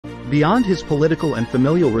Beyond his political and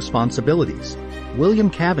familial responsibilities, William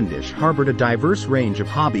Cavendish harbored a diverse range of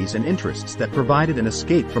hobbies and interests that provided an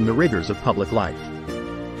escape from the rigors of public life.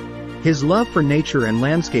 His love for nature and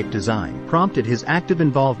landscape design prompted his active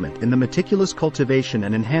involvement in the meticulous cultivation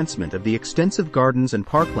and enhancement of the extensive gardens and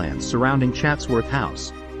parklands surrounding Chatsworth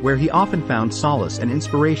House, where he often found solace and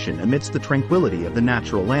inspiration amidst the tranquility of the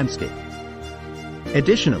natural landscape.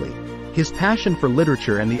 Additionally, his passion for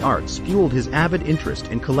literature and the arts fueled his avid interest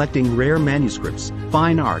in collecting rare manuscripts,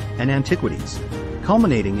 fine art, and antiquities,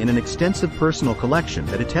 culminating in an extensive personal collection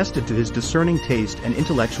that attested to his discerning taste and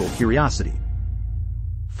intellectual curiosity.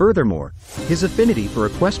 Furthermore, his affinity for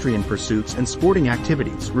equestrian pursuits and sporting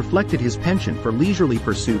activities reflected his penchant for leisurely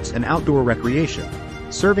pursuits and outdoor recreation,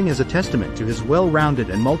 serving as a testament to his well-rounded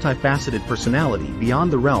and multifaceted personality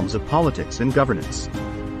beyond the realms of politics and governance.